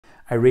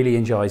I really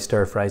enjoy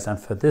stir fries, and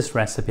for this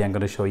recipe I'm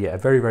going to show you a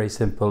very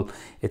simple,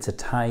 it's a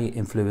Thai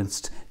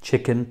influenced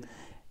chicken,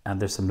 and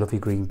there's some lovely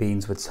green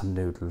beans with some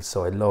noodles.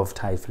 So I love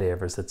Thai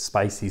flavors. It's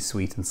spicy,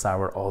 sweet and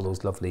sour, all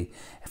those lovely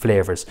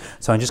flavors.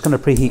 So I'm just going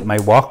to preheat my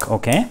wok,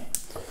 okay?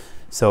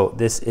 So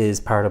this is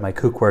part of my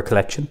cookware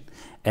collection.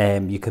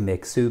 You can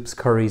make soups,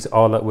 curries,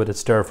 all that with it,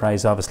 stir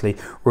fries obviously.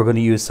 We're going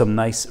to use some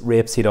nice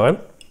rapeseed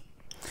oil.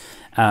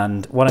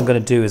 And what I'm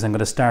going to do is I'm going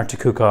to start to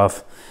cook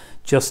off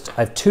I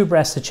have 2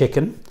 breasts of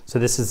chicken. So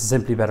this is the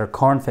Simply Better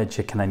corn-fed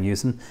chicken I'm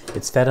using.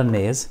 It's fed on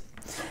maize,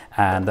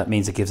 and that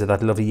means it gives it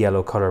that lovely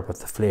yellow colour, but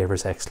the flavour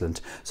is excellent.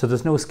 So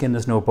there's no skin,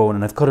 there's no bone,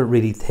 and I've cut it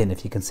really thin,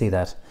 if you can see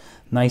that.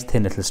 Nice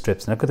thin little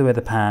strips. And look at the way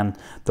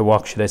the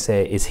wok should I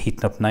say, is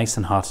heating up nice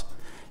and hot.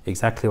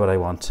 Exactly what I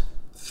want.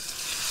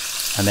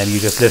 And then you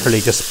just literally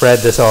just spread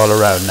this all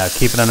around. Now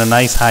keep it on a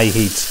nice high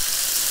heat.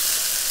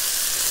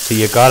 So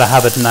you got to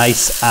have it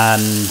nice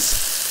and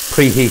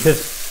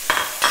preheated.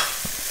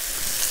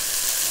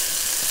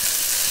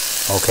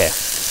 Okay,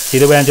 see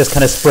the way I'm just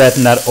kind of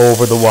spreading that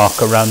over the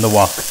wok, around the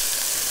wok,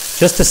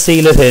 just to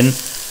seal it in.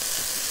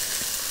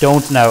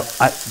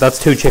 That's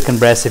 2 chicken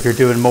breasts. If you're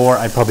doing more,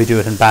 I'd probably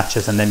do it in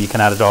batches, and then you can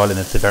add it all in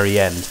at the very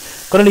end.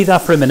 Going to leave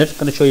that for a minute. I'm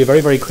going to show you a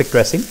very quick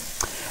dressing.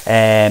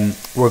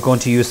 We're going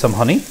to use some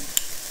honey.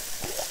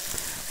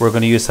 We're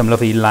going to use some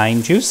lovely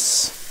lime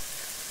juice.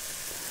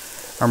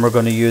 And we're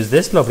going to use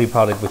this lovely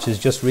product, which is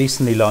just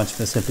recently launched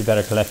in the Simply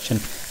Better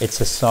collection.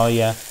 It's a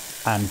soya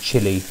and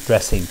chili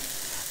dressing.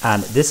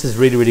 And this is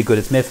really good.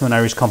 It's made from an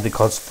Irish company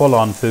called Full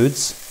On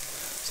Foods.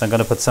 So I'm going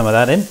to put some of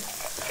that in.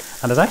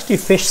 And there's actually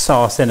fish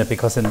sauce in it,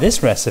 because in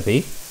this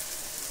recipe,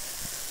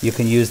 you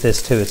can use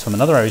this too. It's from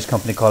another Irish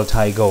company called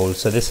Thai Gold.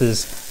 So this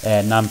is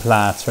naan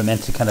pla, it's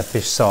fermented kind of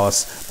fish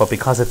sauce. But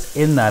because it's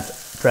in that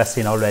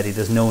dressing already,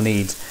 there's no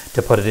need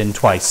to put it in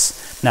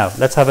twice. Now,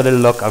 let's have a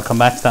little look. I'll come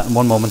back to that in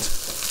one moment.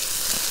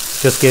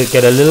 Just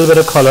get a little bit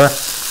of colour.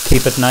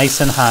 Keep it nice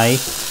and high.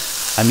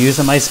 I'm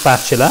using my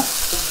spatula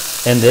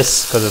in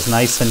this because it's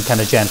nice and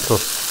kind of gentle,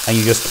 and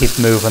you just keep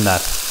moving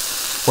that.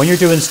 When you're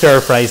doing stir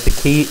fries, the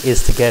key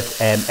is to get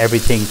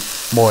everything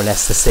more or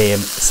less the same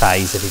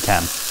size if you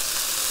can,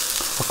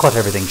 or cut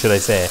everything, should I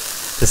say,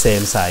 the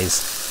same size,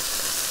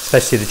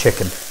 especially the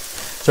chicken.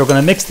 So we're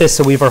going to mix this.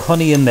 So we have our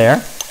honey in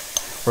there.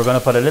 We're going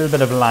to put a little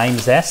bit of lime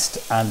zest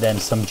and then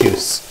some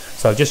juice.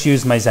 So I'll just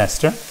use my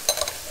zester.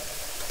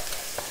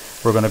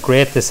 We're going to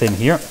grate this in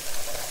here.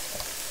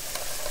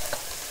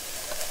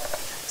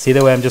 See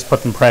the way I'm just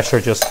putting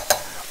pressure just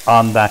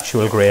on the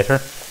actual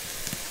grater.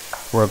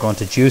 We're going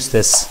to juice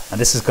this, and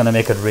this is going to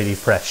make it really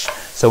fresh.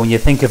 So when you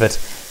think of it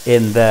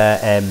in the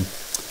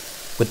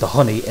with the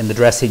honey in the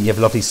dressing, you have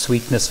lovely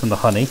sweetness from the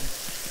honey,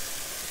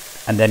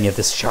 and then you have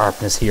this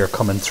sharpness here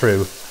coming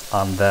through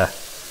on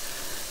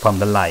from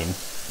the lime,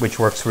 which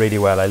works really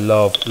well. I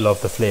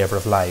love the flavour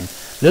of lime.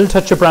 A little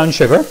touch of brown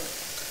sugar.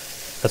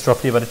 That's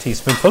roughly about a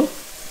teaspoonful,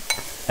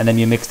 and then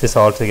you mix this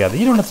all together.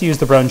 You don't have to use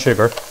the brown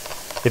sugar.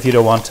 If you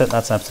don't want it,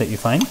 that's absolutely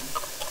fine.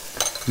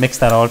 Mix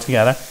that all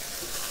together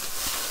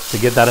to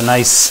give that a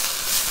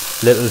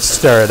nice little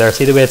stir there.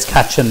 See the way it's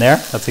catching there?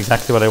 That's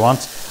exactly what I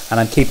want. And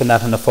I'm keeping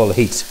that on a full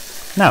heat.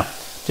 Now,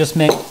 just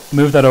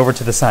move that over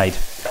to the side.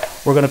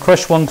 We're going to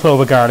crush 1 clove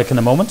of garlic in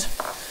a moment.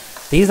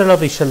 These are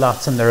lovely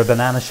shallots, and they're a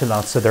banana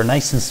shallot, so they're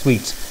nice and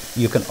sweet.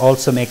 You can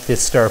also make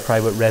this stir fry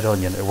with red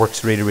onion. It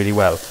works really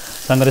well.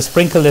 So I'm going to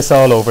sprinkle this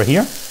all over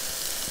here.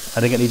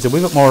 I think it needs a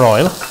wee bit more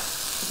oil.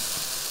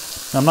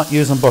 I'm not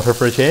using butter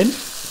for a change.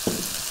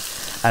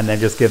 And then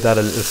just give that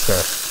a little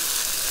stir.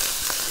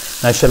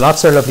 Now,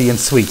 shallots are lovely and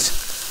sweet,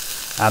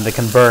 and they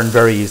can burn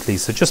very easily,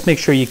 so just make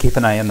sure you keep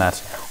an eye on that.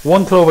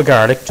 1 clove of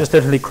garlic, just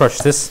literally crush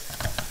this.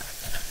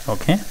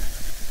 Okay.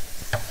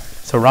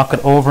 So rock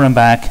it over and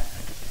back.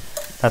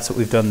 That's what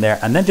we've done there.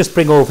 And then just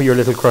bring over your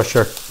little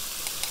crusher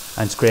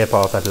and scrape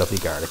off that lovely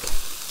garlic.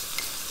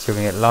 So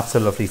you're going to get lots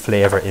of lovely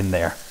flavour in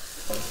there.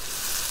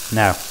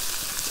 Now,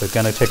 so we're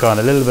going to take on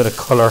a little bit of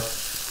colour.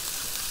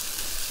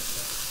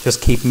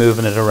 Just keep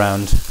moving it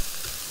around.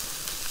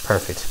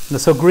 Perfect.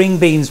 So green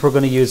beans we're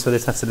going to use for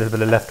this. That's a little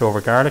bit of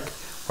leftover garlic.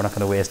 We're not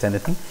going to waste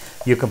anything.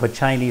 You can put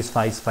Chinese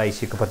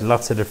spice. You can put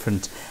lots of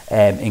different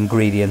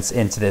ingredients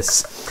into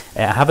this.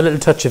 Have a little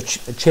touch of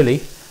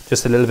chili.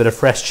 Just a little bit of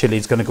fresh chili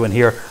is going to go in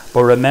here.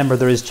 But remember,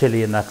 there is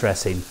chili in that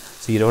dressing,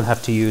 so you don't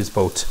have to use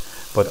both.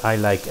 But I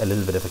like a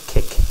little bit of a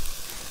kick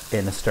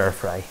in a stir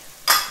fry.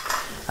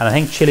 And I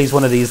think chili is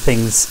one of these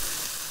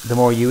things, the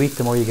more you eat,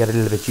 the more you get a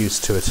little bit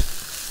used to it.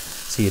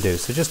 So you do.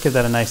 So just give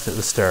that a nice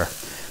little stir.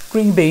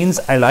 Green beans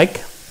I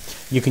like.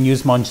 You can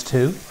use munch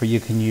too, or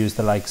you can use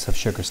the likes of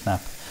sugar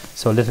snap.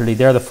 So literally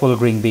they're the full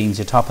green beans.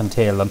 You top and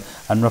tail them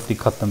and roughly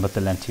cut them with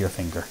the length of your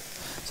finger.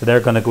 So they're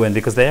going to go in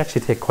because they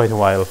actually take quite a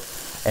while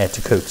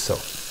to cook. So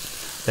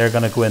they're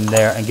going to go in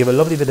there and give a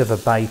lovely bit of a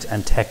bite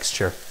and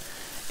texture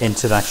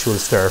into the actual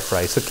stir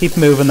fry. So keep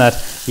moving that.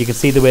 You can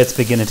see the way it's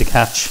beginning to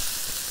catch.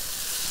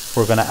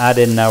 We're going to add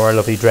in now our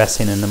lovely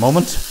dressing in a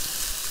moment.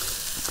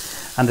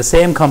 And the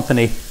same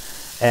company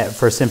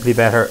for Simply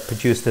Better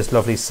produced this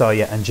lovely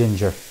soya and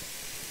ginger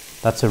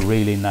That's a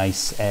really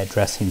nice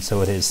dressing,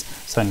 so it is.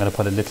 So I'm going to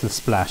put a little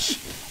splash,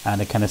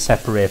 and it kind of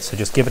separates. So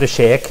just give it a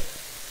shake.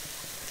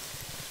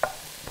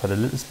 Put a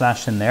little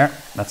splash in there.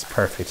 That's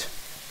perfect.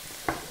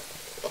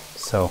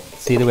 So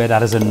see the way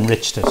that has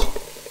enriched it.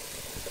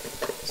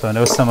 So I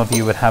know some of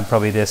you would have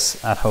probably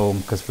this at home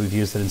because we've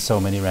used it in so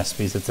many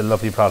recipes. It's a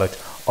lovely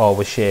product.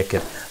 Always shake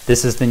it.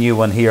 This is the new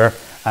one here,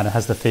 and it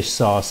has the fish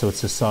sauce. So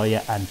it's a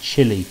soya and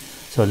chili.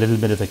 So a little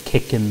bit of a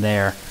kick in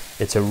there.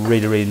 It's a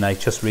really, really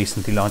nice, just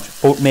recently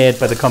launched. Both made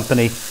by the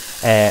company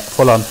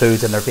Full On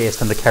Foods, and they're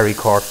based on the Kerry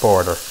Cork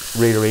border.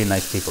 Really, really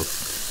nice people.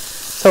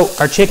 So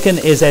our chicken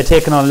is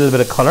taking on a little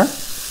bit of colour.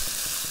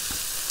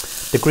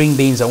 The green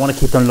beans, I want to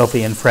keep them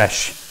lovely and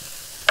fresh.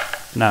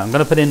 Now I'm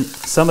going to put in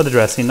some of the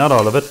dressing, not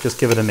all of it, just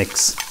give it a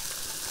mix.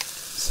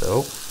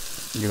 So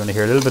you're going to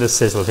hear a little bit of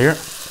sizzle here.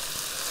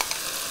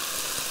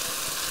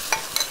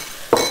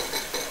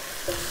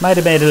 Might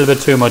have made a little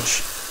bit too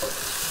much,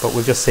 but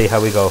we'll just see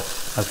how we go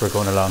as we're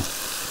going along.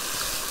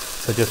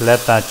 So just let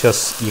that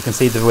you can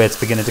see the way it's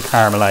beginning to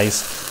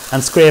caramelise,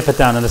 and scrape it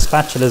down, and the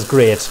spatula is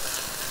great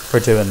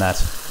for doing that.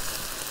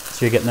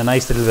 So you're getting a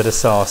nice little bit of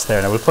sauce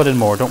there. Now we'll put in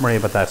more, don't worry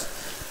about that.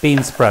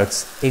 Bean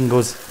sprouts,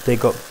 they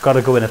got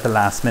to go in at the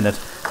last minute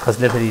because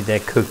literally they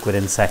cook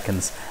within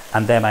seconds.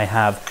 And then I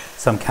have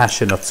some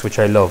cashew nuts, which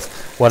I love.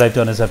 What I've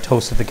done is I've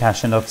toasted the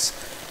cashew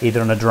nuts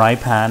either on a dry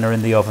pan or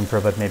in the oven for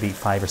about maybe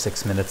 5 or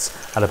 6 minutes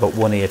at about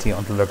 180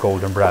 until they're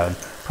golden brown.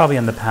 Probably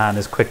on the pan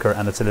is quicker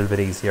and it's a little bit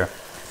easier.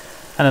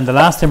 And then the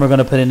last thing we're going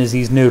to put in is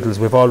these noodles.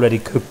 We've already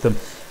cooked them.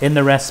 In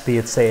the recipe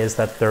it says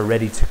that they're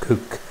ready to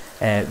cook,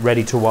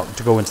 ready to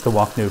go into the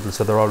wok noodles,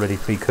 so they're already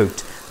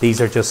pre-cooked. These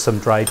are just some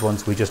dried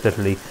ones. We just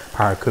literally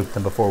par-cooked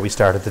them before we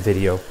started the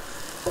video.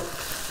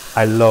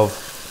 I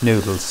love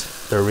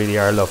noodles. They really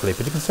are lovely.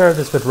 But you can serve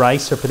this with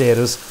rice or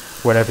potatoes,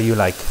 whatever you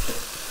like.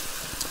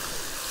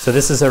 So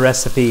this is a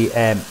recipe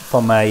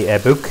from my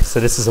book.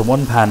 So this is a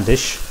one-pan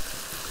dish.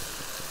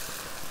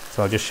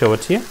 So I'll just show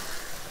it to you.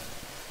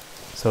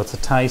 So it's a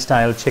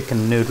Thai-style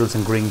chicken, noodles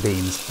and green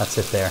beans. That's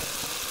it there.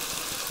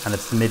 And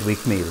it's the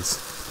midweek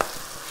meals.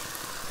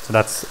 So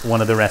that's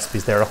one of the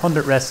recipes there.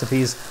 100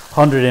 recipes,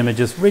 100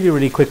 images, really,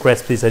 really quick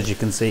recipes, as you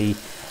can see.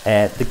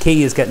 The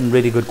key is getting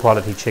really good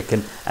quality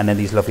chicken and then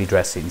these lovely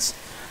dressings.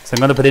 So I'm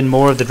going to put in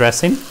more of the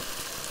dressing,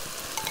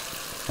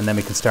 and then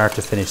we can start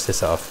to finish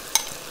this off.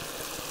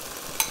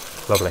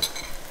 Lovely.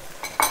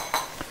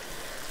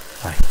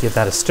 Right, give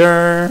that a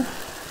stir.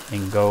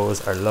 In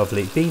goes our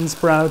lovely bean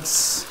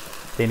sprouts.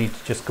 They need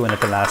to just go in at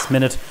the last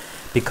minute.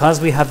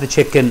 Because we have the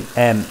chicken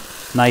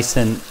nice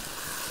and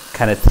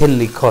kind of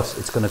thinly cut,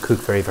 it's going to cook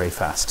very, very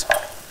fast.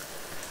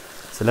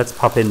 So let's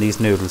pop in these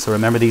noodles. So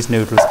remember, these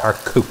noodles are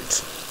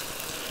cooked.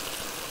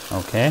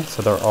 Okay,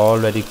 so they're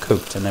already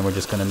cooked, and then we're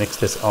just going to mix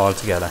this all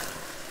together.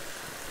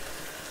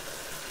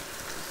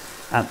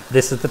 And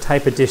this is the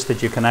type of dish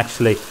that you can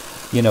actually,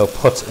 you know,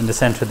 put in the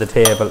center of the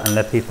table and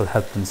let people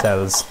help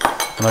themselves.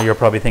 I know you're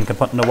probably thinking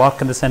putting a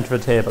wok in the center of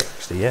the table.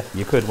 Actually, yeah,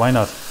 you could, why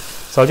not?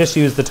 So I'll just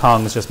use the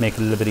tongs, just make it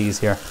a little bit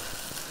easier.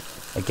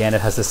 Again,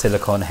 it has the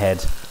silicone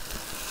head.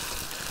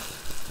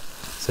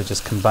 So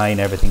just combine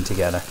everything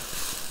together.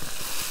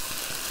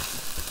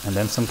 And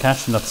then some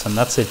cashew nuts, and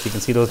that's it. You can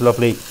see those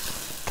lovely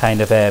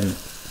kind of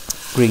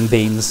green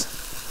beans.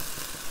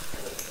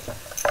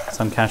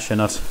 Some cashew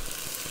nut.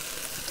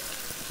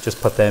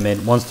 Just put them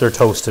in. Once they're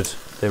toasted,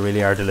 they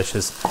really are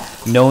delicious.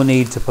 No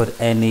need to put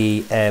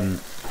any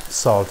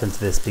salt into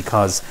this,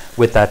 because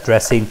with that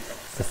dressing,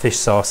 the fish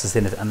sauce is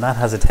in it, and that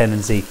has a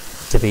tendency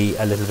to be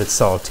a little bit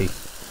salty.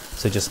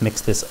 So just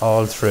mix this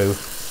all through.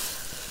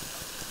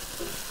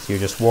 So you're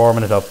just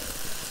warming it up.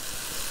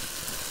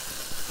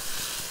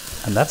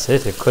 And that's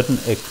it. It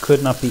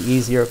could not be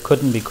easier,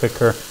 couldn't be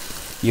quicker.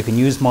 You can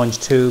use munch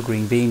too,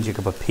 green beans, you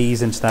can put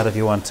peas into that if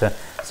you want to,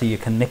 so you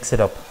can mix it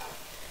up.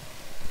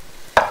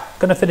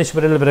 Going to finish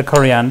with a little bit of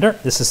coriander.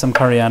 This is some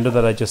coriander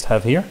that I just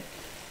have here.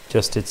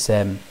 Just it's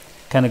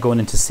kind of going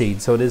into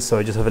seed, so it is, so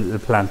I just have a little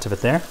plant of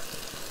it there.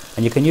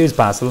 And you can use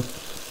basil.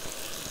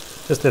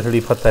 Just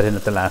literally put that in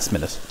at the last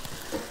minute.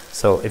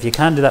 So if you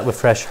can do that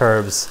with fresh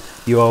herbs,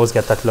 you always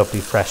get that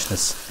lovely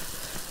freshness.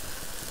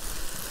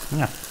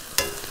 Yeah.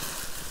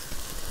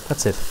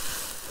 That's it.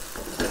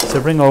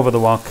 So bring over the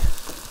wok.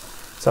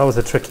 It's always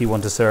a tricky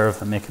one to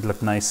serve and make it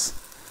look nice,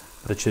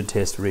 but it should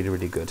taste really,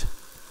 really good.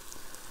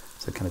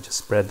 So kind of just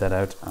spread that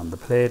out on the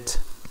plate.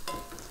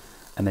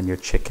 And then your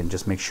chicken,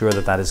 just make sure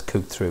that that is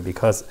cooked through,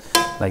 because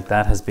like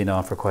that has been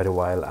on for quite a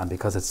while, and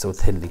because it's so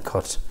thinly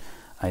cut,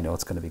 I know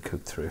it's going to be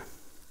cooked through.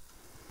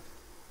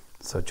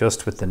 So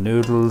just with the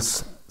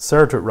noodles,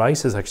 served with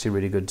rice is actually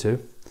really good too.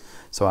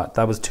 So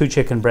that was 2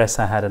 chicken breasts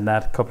I had in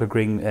that, a couple of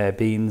green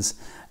beans,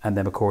 and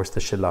then of course the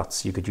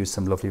shallots. You could use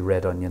some lovely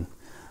red onion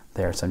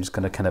there. So I'm just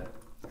going to kind of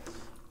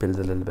build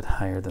a little bit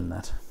higher than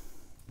that.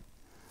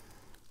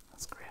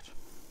 That's great.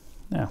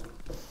 Now,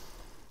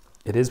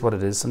 it is what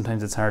it is.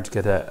 Sometimes it's hard to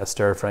get a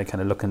stir fry kind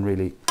of looking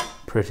really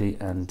pretty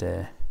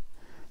and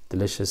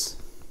delicious.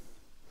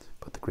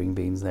 Put the green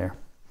beans there.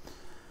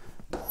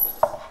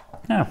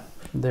 Now,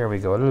 there we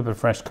go. A little bit of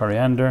fresh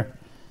coriander.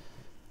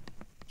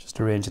 Just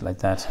to arrange it like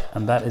that.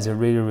 And that is a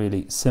really,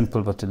 really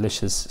simple but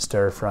delicious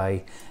stir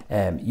fry,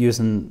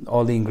 using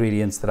all the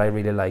ingredients that I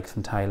really like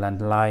from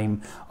Thailand: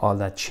 lime, all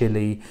that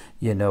chili,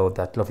 you know,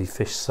 that lovely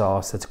fish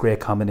sauce. It's a great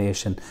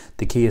combination.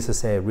 The key is to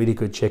say really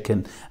good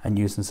chicken and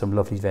using some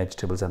lovely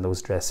vegetables and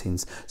those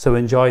dressings. So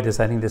enjoy this.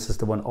 I think this is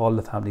the one all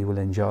the family will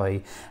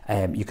enjoy.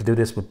 You could do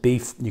this with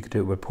beef, you could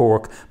do it with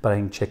pork, but I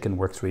think chicken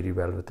works really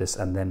well with this,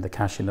 and then the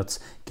cashew nuts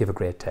give a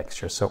great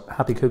texture. So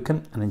happy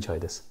cooking and enjoy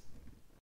this.